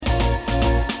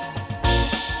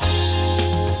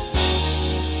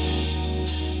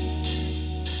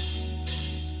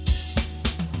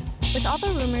the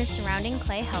rumors surrounding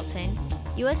Clay Helton,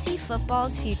 USC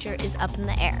football's future is up in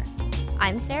the air.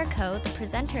 I'm Sarah Coe, the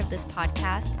presenter of this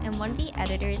podcast and one of the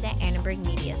editors at Annenberg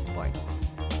Media Sports.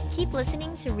 Keep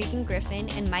listening to Reagan Griffin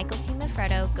and Michael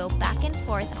Fiumefreddo go back and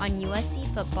forth on USC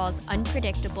football's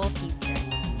unpredictable future.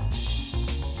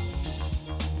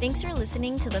 Thanks for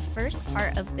listening to the first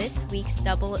part of this week's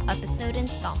double episode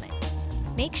installment.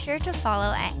 Make sure to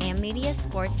follow at Am Media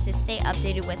Sports to stay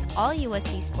updated with all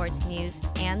USC sports news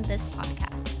and this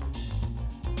podcast.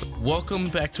 Welcome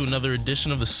back to another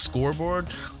edition of the Scoreboard.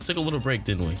 Took a little break,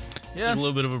 didn't we? Yeah. Took a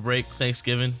little bit of a break.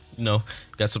 Thanksgiving,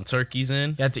 got some turkeys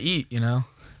in. You had to eat,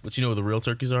 But you know who the real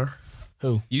turkeys are?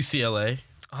 Who? UCLA.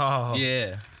 Oh.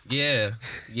 Yeah,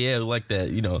 like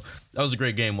that. That was a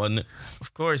great game, wasn't it?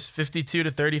 Of course,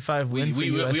 52-35 win for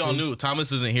USC. We all knew.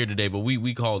 Thomas isn't here today, but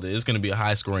we called it. It's going to be a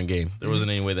high-scoring game. There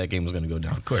wasn't any way that game was going to go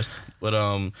down. Of course. But,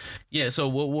 so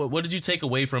what did you take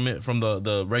away from it, from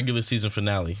the regular season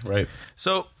finale, right?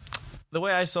 So, the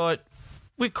way I saw it,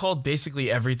 we called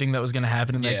basically everything that was going to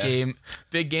happen in that game.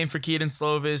 Big game for Keaton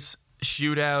Slovis.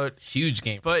 Shootout. Huge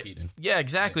game for Keaton. Yeah,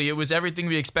 exactly. It was everything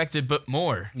we expected, but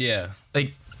more. Yeah.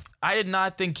 I did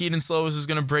not think Keaton Slovis was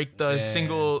going to break the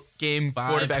single game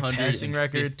quarterback passing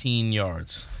record. 515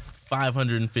 yards.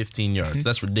 515 yards.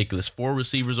 That's ridiculous. 4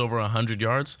 receivers over 100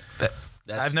 yards.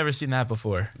 I've never seen that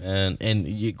before. And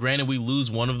granted, we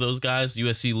lose one of those guys.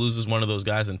 USC loses one of those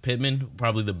guys in Pittman,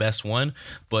 probably the best one.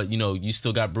 But, you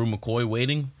still got Brew McCoy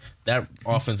waiting. That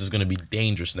offense is going to be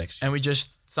dangerous next year. And we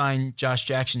just signed Josh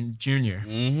Jackson Jr.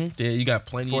 Mm-hmm. Yeah, you got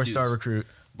plenty of 4-star recruit.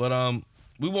 But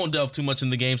we won't delve too much in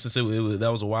the game since that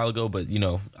was a while ago. But,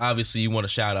 obviously you want to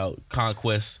shout out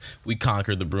Conquest. We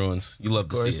conquered the Bruins. You love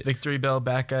to see it. Victory bell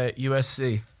back at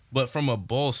USC. But from a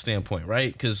bowl standpoint,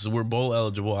 right? Because we're bowl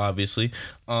eligible, obviously.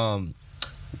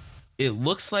 It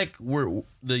looks like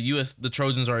the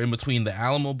Trojans are in between the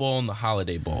Alamo Bowl and the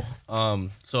Holiday Bowl.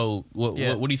 So what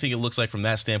do you think it looks like from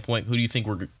that standpoint? Who do you think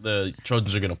the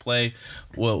Trojans are going to play?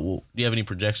 Do you have any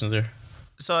projections there?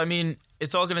 So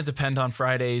it's all going to depend on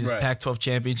Friday's Pac-12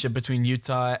 championship between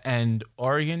Utah and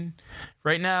Oregon.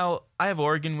 Right now, I have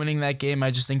Oregon winning that game.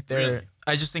 I just think they're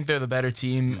the better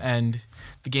team, and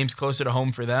the game's closer to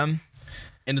home for them.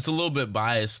 And it's a little bit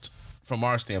biased from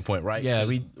our standpoint, right? Yeah,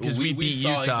 because we beat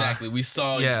saw Utah. Exactly. We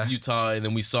saw Utah, and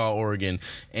then we saw Oregon,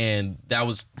 and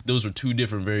those were two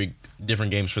very different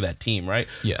games for that team, right?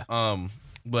 Yeah.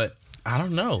 But I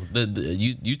don't know.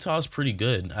 The Utah's pretty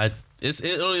good.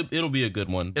 It'll be a good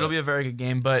one. It'll be a very good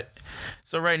game. But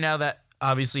so right now that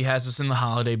obviously has us in the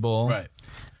Holiday Bowl, right?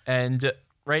 And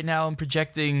right now I'm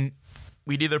projecting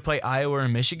we'd either play Iowa or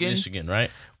Michigan. Michigan, right?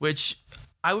 Which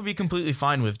I would be completely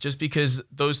fine with, just because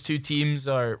those two teams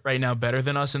are right now better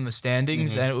than us in the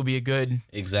standings, and it would be a good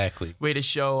way to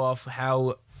show off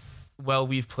how well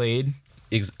we've played.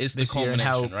 It's the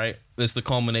culmination, right? It's the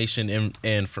culmination,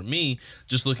 and for me,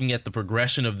 just looking at the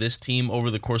progression of this team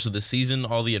over the course of the season,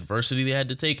 all the adversity they had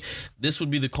to take, this would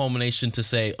be the culmination to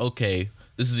say, okay,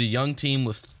 this is a young team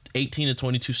with 18 to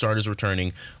 22 starters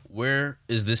returning. Where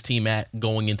is this team at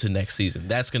going into next season?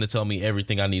 That's going to tell me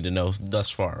everything I need to know thus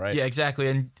far, right? Yeah, exactly.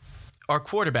 And our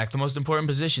quarterback, the most important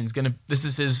position, this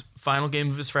is his final game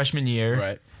of his freshman year.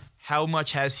 Right. How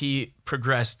much has he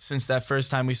progressed since that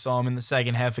first time we saw him in the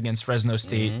second half against Fresno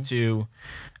State to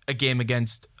a game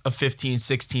against a 15th,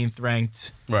 16th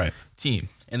ranked team?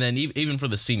 And then even for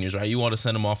the seniors, right? You want to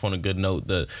send them off on a good note.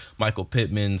 The Michael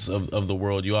Pittmans of the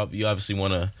world, you obviously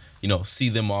want to see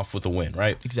them off with a win,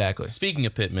 right? Exactly. Speaking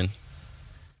of Pittman,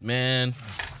 man,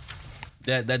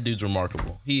 that dude's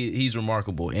remarkable. He's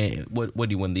remarkable. And what did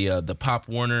he win? The Pop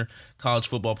Warner College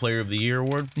Football Player of the Year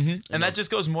award. And that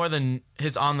just goes more than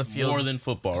his on the field, more than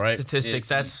football, right? Statistics.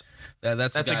 That's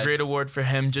a great award for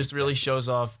him. Just really shows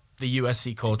off the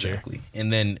USC culture. Exactly.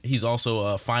 And then he's also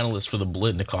a finalist for the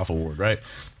Blitnikoff Award, right?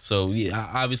 So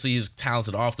obviously he's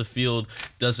talented off the field,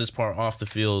 does his part off the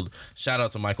field. Shout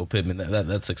out to Michael Pittman.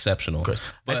 That's exceptional. But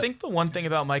I think the one thing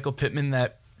about Michael Pittman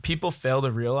that people fail to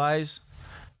realize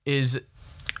is,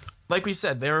 like we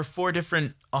said, there are 4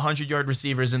 different 100-yard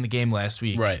receivers in the game last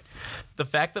week. Right. The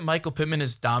fact that Michael Pittman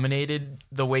has dominated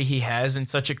the way he has in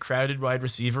such a crowded wide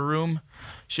receiver room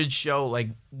should show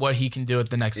what he can do at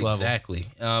the next level. Exactly.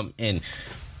 And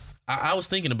I was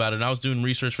thinking about it, and I was doing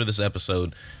research for this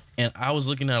episode, and I was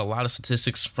looking at a lot of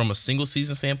statistics from a single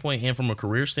season standpoint and from a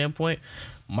career standpoint.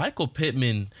 Michael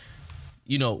Pittman,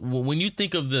 when you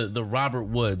think of the Robert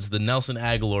Woods, the Nelson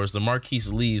Aguilars, the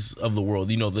Marquise Lees of the world,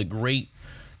 the great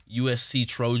USC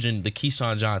Trojan, the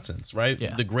Keyshawn Johnsons, right?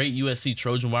 Yeah. The great USC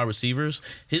Trojan wide receivers.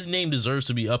 His name deserves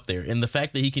to be up there. And the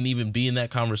fact that he can even be in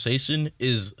that conversation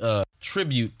is a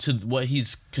tribute to what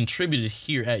he's contributed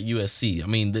here at USC. I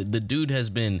mean, the dude has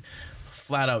been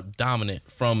flat out dominant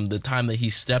from the time that he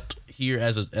stepped here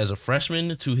as a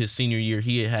freshman to his senior year.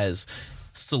 He has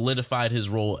solidified his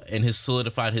role and has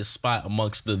solidified his spot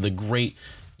amongst the great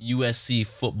USC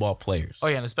football players. Oh,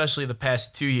 yeah, and especially the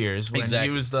past 2 years when Exactly.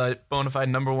 he was the bona fide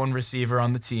number one receiver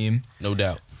on the team. No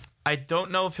doubt. I don't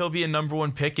know if he'll be a number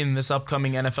one pick in this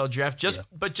upcoming NFL draft,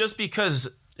 but just because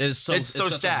it's so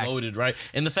stacked. Loaded, right?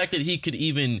 And the fact that he could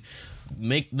even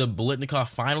make the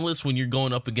Biletnikoff finalists when you're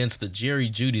going up against the Jerry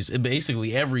Judys, and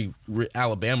basically every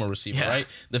Alabama receiver, right?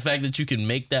 The fact that you can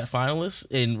make that finalist,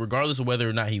 and regardless of whether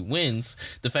or not he wins,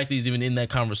 the fact that he's even in that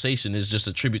conversation is just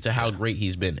a tribute to how great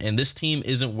he's been. And this team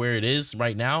isn't where it is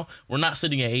right now. We're not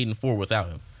sitting at 8-4 without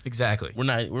him. Exactly. We're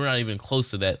not even close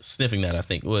to that, sniffing that, I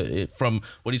think, from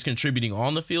what he's contributing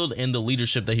on the field and the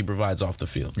leadership that he provides off the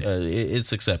field.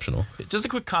 It's exceptional. Just a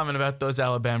quick comment about those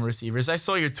Alabama receivers. I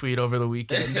saw your tweet over the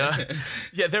weekend.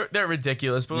 Yeah, they're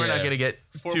ridiculous, but we're not going to get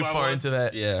too far into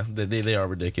that. Yeah, they are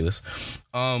ridiculous.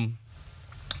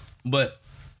 But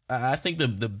I think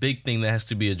the big thing that has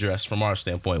to be addressed from our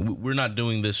standpoint, we're not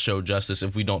doing this show justice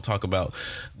if we don't talk about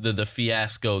the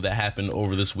fiasco that happened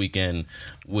over this weekend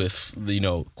with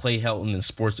Clay Helton and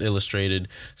Sports Illustrated.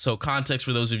 So context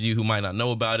for those of you who might not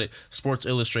know about it, Sports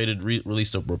Illustrated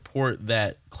released a report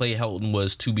that Clay Helton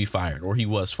was to be fired, or he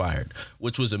was fired,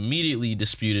 which was immediately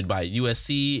disputed by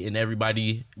USC, and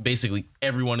everybody, basically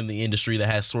everyone in the industry that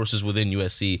has sources within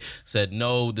USC said,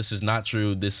 no, this is not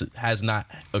true. This has not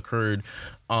occurred.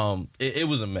 It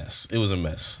was a mess. It was a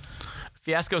mess.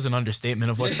 Fiasco is an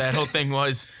understatement of what that whole thing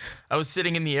was. I was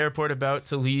sitting in the airport about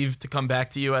to leave to come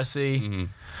back to USC. Mm-hmm.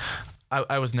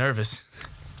 I was nervous.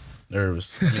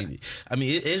 I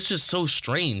mean, it's just so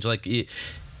strange. Like it,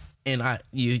 and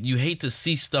you hate to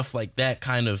see stuff like that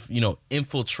kind of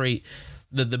infiltrate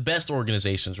the best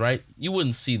organizations, right? You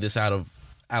wouldn't see this out of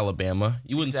Alabama.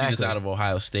 You wouldn't see this out of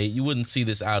Ohio State. You wouldn't see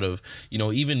this out of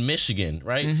even Michigan,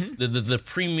 right? Mm-hmm. The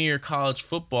premier college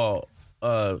football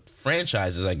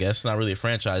franchises, I guess, not really a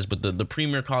franchise, but the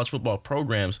premier college football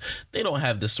programs, they don't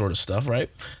have this sort of stuff, right?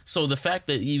 So the fact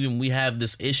that even we have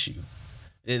this issue,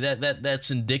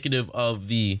 that's indicative of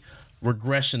the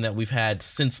regression that we've had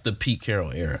since the Pete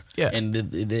Carroll era. Yeah, and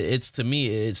it's, to me,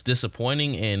 it's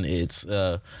disappointing, and it's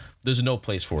there's no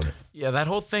place for it. Yeah, that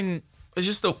whole thing is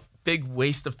just a big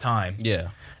waste of time. Yeah,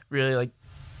 really, like,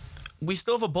 we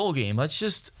still have a bowl game. Let's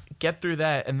just get through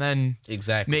that and then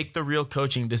make the real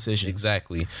coaching decisions.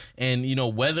 Exactly. And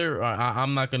whether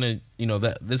I'm not gonna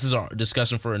that this is our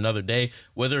discussion for another day,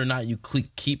 whether or not you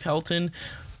keep Helton,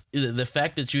 the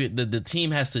fact that the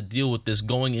team has to deal with this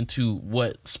going into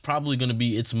what's probably going to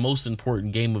be its most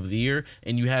important game of the year,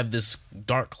 and you have this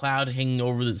dark cloud hanging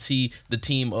over the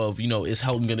team of, is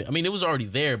Helton going to... I mean, it was already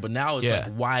there, but now it's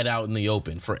like wide out in the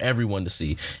open for everyone to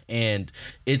see. And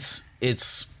it's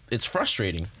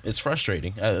frustrating. It's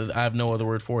frustrating. I have no other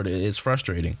word for it. It's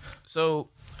frustrating. So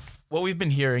what we've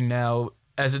been hearing now,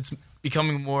 as it's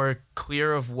becoming more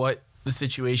clear of what the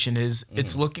situation is,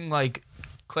 it's looking like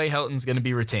Clay Helton's going to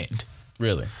be retained.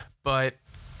 Really? But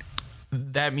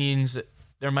that means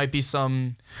there might be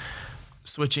some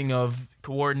switching of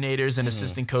coordinators and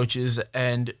assistant coaches,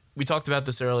 and we talked about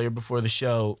this earlier before the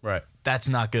show. Right. That's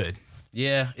not good.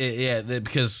 Yeah,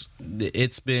 because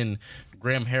it's been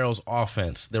Graham Harrell's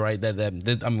offense, right? That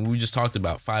I mean, we just talked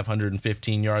about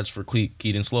 515 yards for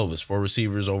Keaton Slovis, 4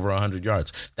 receivers over 100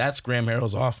 yards. That's Graham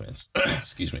Harrell's offense.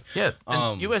 Excuse me. Yeah,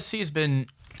 and USC has been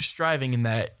striving in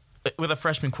that with a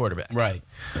freshman quarterback. Right.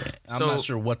 I'm not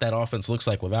sure what that offense looks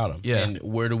like without him. Yeah. And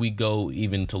where do we go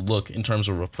even to look in terms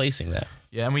of replacing that?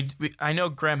 Yeah, and I know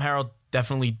Graham Harrell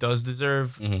definitely does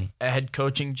deserve a head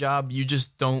coaching job. You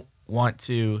just don't want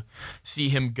to see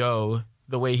him go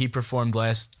the way he performed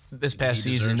this past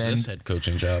season. He deserves this head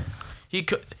coaching job. He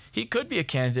could be a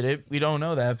candidate. We don't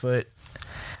know that, but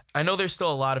I know there's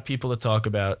still a lot of people to talk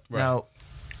about. Right. Now,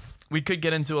 we could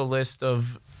get into a list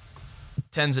of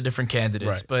tens of different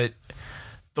candidates, but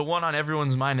the one on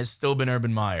everyone's mind has still been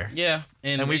Urban Meyer. Yeah.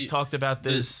 And we've talked about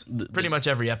this pretty much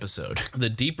every episode. The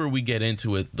deeper we get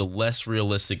into it, the less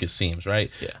realistic it seems, right?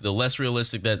 Yeah. The less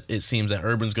realistic that it seems that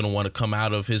Urban's going to want to come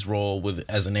out of his role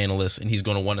as an analyst, and he's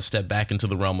going to want to step back into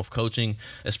the realm of coaching,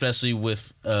 especially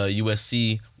with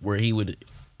USC, where he would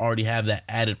already have that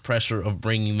added pressure of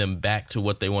bringing them back to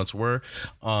what they once were.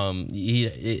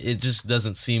 It just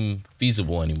doesn't seem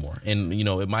feasible anymore. And,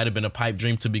 it might have been a pipe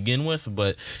dream to begin with,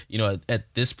 but,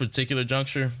 at this particular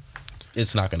juncture,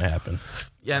 it's not going to happen.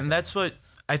 Yeah, and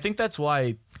I think that's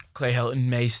why Clay Helton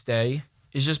may stay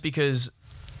is just because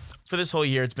for this whole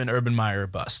year it's been Urban Meyer or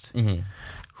bust. Mm-hmm.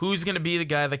 Who's going to be the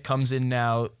guy that comes in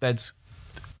now that's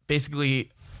basically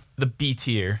the B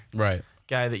tier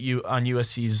guy that you on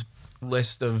USC's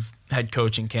list of head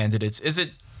coaching candidates? Is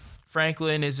it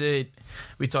Franklin? Is it,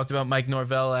 we talked about Mike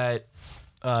Norvell at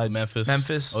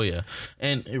Memphis? Oh, yeah.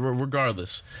 And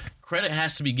regardless, credit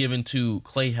has to be given to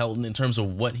Clay Helton in terms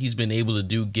of what he's been able to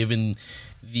do given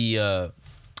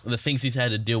the things he's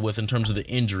had to deal with in terms of the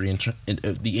injuries,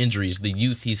 the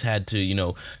youth he's had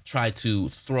to, try to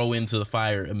throw into the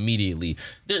fire immediately.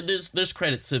 There's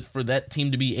credit for that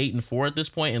team to be 8-4 at this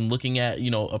point and looking at,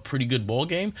 a pretty good bowl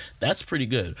game. That's pretty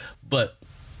good. But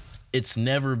it's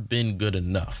never been good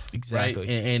enough. Exactly.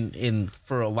 Right? And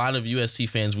for a lot of USC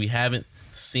fans, we haven't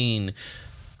seen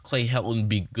Clay Helton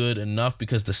be good enough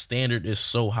because the standard is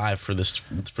so high for this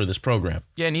program.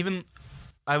 Yeah, and even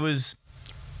I was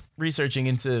researching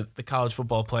into the college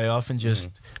football playoff and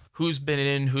just who's been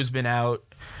in, who's been out.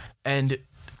 And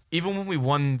even when we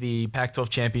won the Pac-12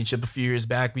 championship a few years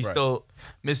back, we still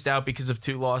missed out because of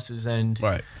 2 losses. And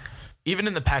even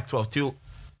in the Pac-12,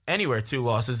 two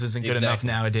losses isn't good enough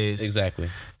nowadays. Exactly.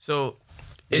 So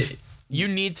if you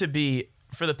need to be,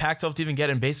 for the Pac-12 to even get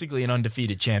in, basically an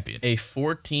undefeated champion. A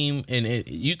 4-team, and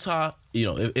Utah,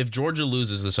 if Georgia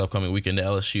loses this upcoming weekend to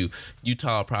LSU,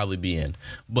 Utah will probably be in.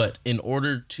 But in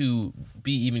order to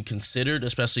be even considered,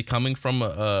 especially coming from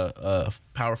a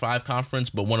Power 5 conference,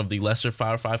 but one of the lesser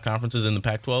Power 5 conferences in the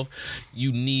Pac-12,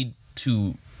 you need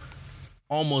to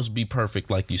almost be perfect,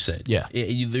 like you said. Yeah.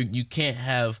 You can't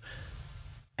have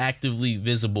actively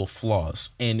visible flaws,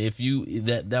 and if you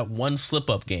that one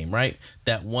slip-up game, right,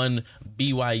 that one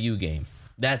BYU game,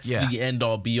 that's the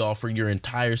end-all be-all for your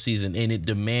entire season, and it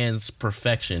demands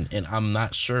perfection, and I'm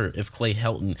not sure if Clay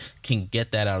Helton can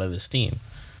get that out of this team.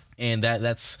 And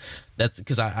that's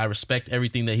because I respect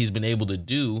everything that he's been able to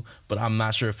do, but I'm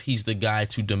not sure if he's the guy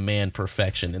to demand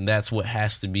perfection, and that's what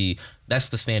has to be, that's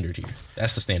the standard here.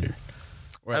 That's the standard,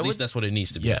 or at least that's what it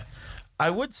needs to be. Yeah, I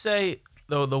would say,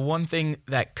 though, the one thing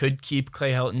that could keep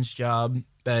Clay Helton's job,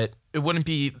 that it wouldn't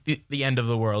be the end of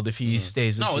the world if he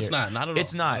stays this year. No, it's not. Not at all.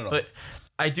 It's not. But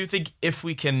I do think if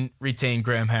we can retain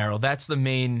Graham Harrell, that's the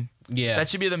main. Yeah. That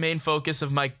should be the main focus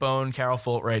of Mike Bone, Carol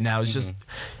Folt right now. Is just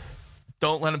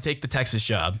don't let him take the Texas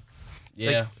job.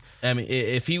 Yeah. I mean,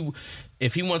 if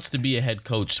he wants to be a head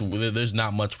coach, there's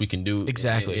not much we can do.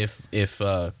 Exactly. If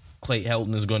Clay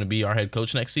Helton is going to be our head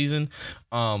coach next season.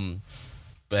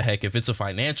 But heck, if it's a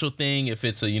financial thing, if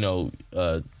it's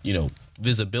a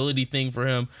visibility thing for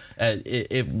him,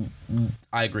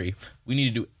 I agree. We need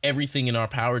to do everything in our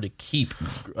power to keep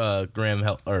Graham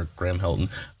Helton,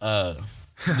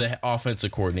 the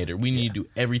offensive coordinator. We need to do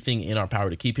everything in our power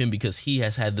to keep him because he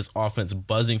has had this offense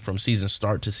buzzing from season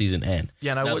start to season end.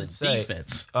 Yeah, and I would say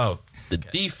the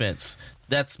defense,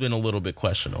 that's been a little bit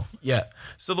questionable. Yeah.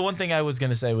 So the one thing I was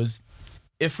going to say was,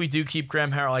 if we do keep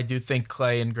Graham Harrell, I do think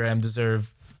Clay and Graham deserve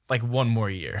like one more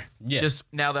year. Yeah. Just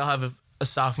now they'll have a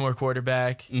sophomore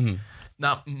quarterback. Mm-hmm.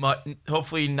 Not much,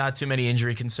 hopefully not too many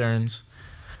injury concerns.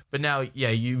 But now,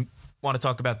 you want to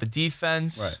talk about the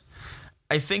defense. Right.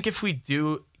 I think if we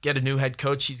do get a new head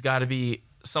coach, he's got to be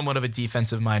somewhat of a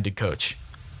defensive-minded coach.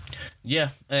 Yeah,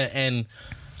 and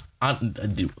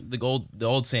the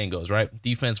old saying goes, right?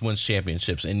 Defense wins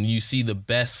championships, and you see the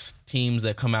best teams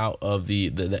that come out of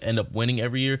that end up winning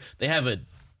every year. They have a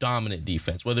dominant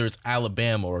defense, whether it's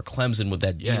Alabama or Clemson with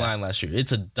that D-line last year.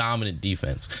 It's a dominant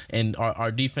defense, and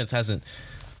our defense hasn't,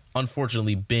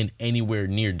 unfortunately, been anywhere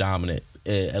near dominant,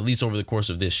 at least over the course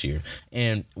of this year.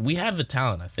 And we have the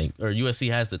talent, I think, or USC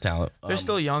has the talent. They're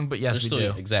still young, but yes, we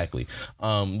do. Exactly.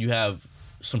 You have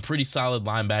some pretty solid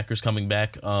linebackers coming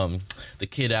back. The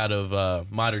kid out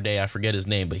of Modern Day, I forget his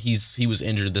name, but he was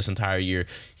injured this entire year.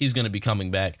 He's going to be coming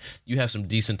back. You have some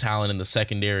decent talent in the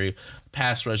secondary.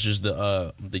 Pass rushers,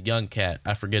 the young cat,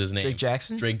 I forget his name.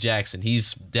 Drake Jackson.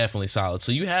 He's definitely solid.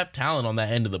 So you have talent on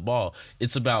that end of the ball.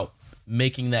 It's about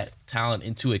making that talent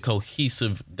into a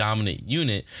cohesive, dominant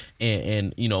unit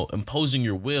and imposing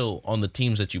your will on the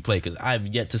teams that you play. Because I've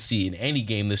yet to see in any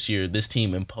game this year this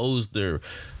team impose their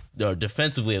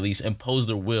defensively at least impose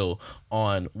their will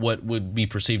on what would be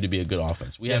perceived to be a good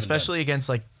offense. Especially against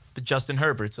like the Justin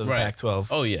Herberts of the Pac-12.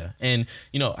 Oh yeah, and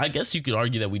I guess you could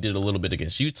argue that we did a little bit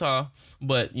against Utah,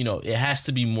 but it has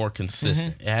to be more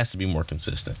consistent. It has to be more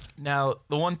consistent. Now,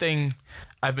 the one thing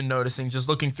I've been noticing just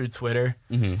looking through Twitter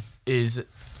is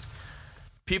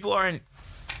people aren't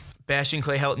bashing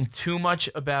Clay Helton too much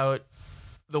about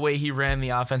the way he ran the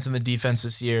offense and the defense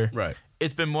this year. Right.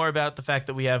 It's been more about the fact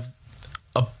that we have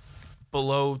a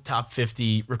below top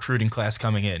 50 recruiting class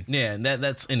coming in. Yeah, and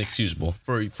that's inexcusable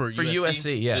for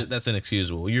USC. Yeah, that's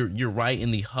inexcusable. You're right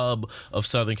in the hub of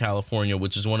Southern California,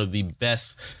 which is one of the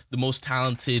best, the most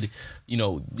talented.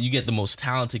 You get the most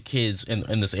talented kids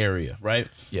in this area, right?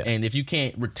 Yeah. And if you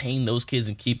can't retain those kids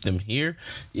and keep them here,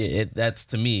 that's,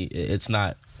 to me, it's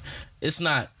not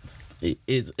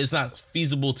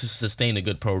feasible to sustain a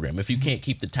good program if you can't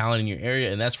keep the talent in your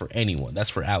area. And that's for anyone. That's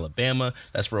for Alabama.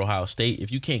 That's for Ohio State.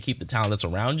 If you can't keep the talent that's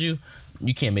around you,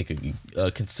 you can't make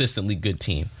a consistently good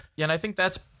team. Yeah, and I think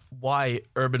that's why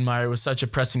Urban Meyer was such a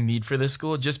pressing need for this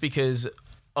school, just because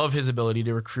of his ability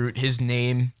to recruit, his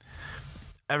name.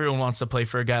 Everyone wants to play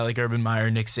for a guy like Urban Meyer,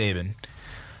 Nick Saban.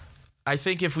 I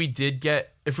think if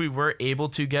we were able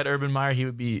to get Urban Meyer, he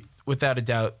would be, without a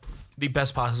doubt, the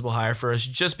best possible hire for us,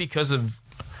 just because of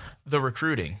the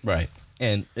recruiting. Right.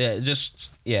 And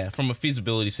from a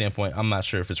feasibility standpoint, I'm not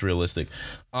sure if it's realistic.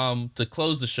 To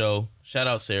close the show, shout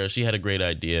out Sarah. She had a great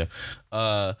idea.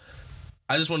 I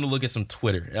just wanted to look at some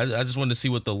Twitter. I just wanted to see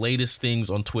what the latest things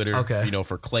on Twitter,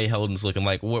 for Clay Helton's looking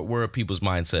like. Where are people's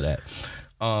mindset at?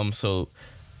 So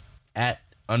at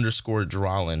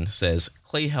 _Drawlin says,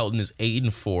 Clay Helton is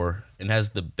 8-4 and has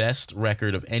the best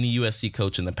record of any USC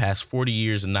coach in the past 40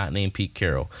 years and not named Pete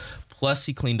Carroll. Plus,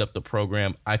 he cleaned up the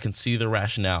program. I can see the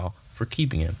rationale for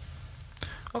keeping him.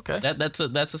 Okay. That's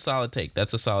a solid take.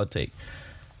 That's a solid take.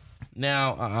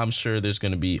 Now, I'm sure there's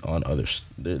going to be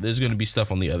there's going to be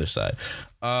stuff on the other side.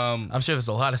 I'm sure there's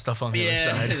a lot of stuff on the other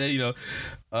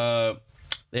side.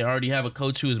 They already have a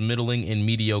coach who is middling and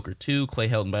mediocre too. Clay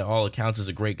Helton, by all accounts, is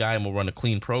a great guy and will run a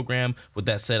clean program. With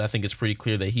that said, I think it's pretty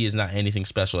clear that he is not anything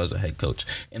special as a head coach,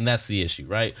 and that's the issue,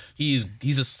 right? He's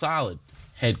a solid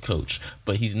head coach,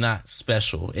 but he's not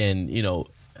special. And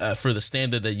for the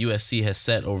standard that USC has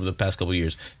set over the past couple of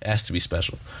years, it has to be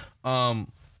special. 1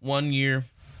 year.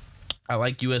 I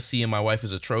like USC and my wife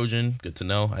is a Trojan. Good to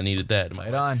know. I needed that.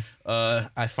 Fight on.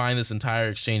 I find this entire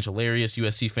exchange hilarious.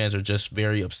 USC fans are just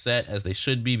very upset, as they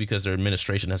should be, because their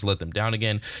administration has let them down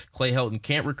again. Clay Helton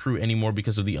can't recruit anymore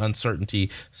because of the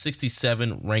uncertainty.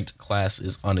 67 ranked class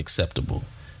is unacceptable.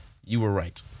 You were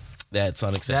right. That's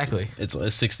unacceptable. Exactly.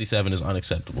 It's 67 is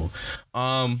unacceptable.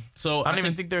 So I don't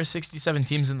even think there are 67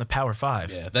 teams in the Power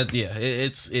 5.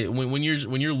 Yeah, when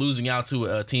you're losing out to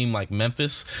a team like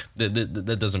Memphis,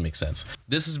 that doesn't make sense.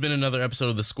 This has been another episode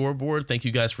of The Scoreboard. Thank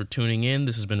you guys for tuning in.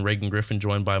 This has been Reagan Griffin,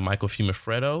 joined by Michael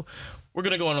Fiumefreddo. We're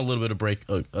gonna go on a little bit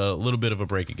of a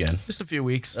break again. Just a few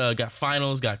weeks. Got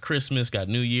finals, got Christmas, got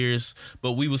New Year's,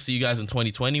 but we will see you guys in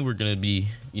 2020. We're gonna be,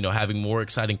 having more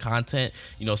exciting content.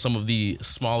 Some of the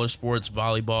smaller sports,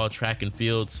 volleyball, track and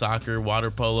field, soccer, water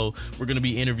polo. We're gonna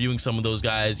be interviewing some of those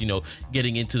guys.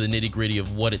 Getting into the nitty gritty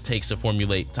of what it takes to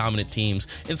formulate dominant teams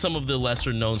in some of the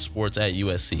lesser known sports at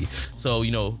USC. So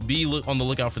be on the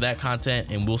lookout for that content,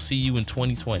 and we'll see you in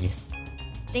 2020.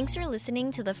 Thanks for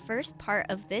listening to the first part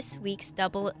of this week's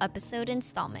double episode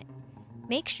installment.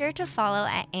 Make sure to follow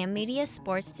at Am Media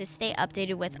Sports to stay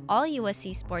updated with all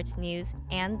USC sports news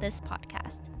and this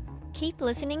podcast. Keep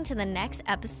listening to the next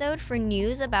episode for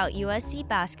news about USC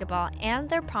basketball and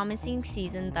their promising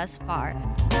season thus far.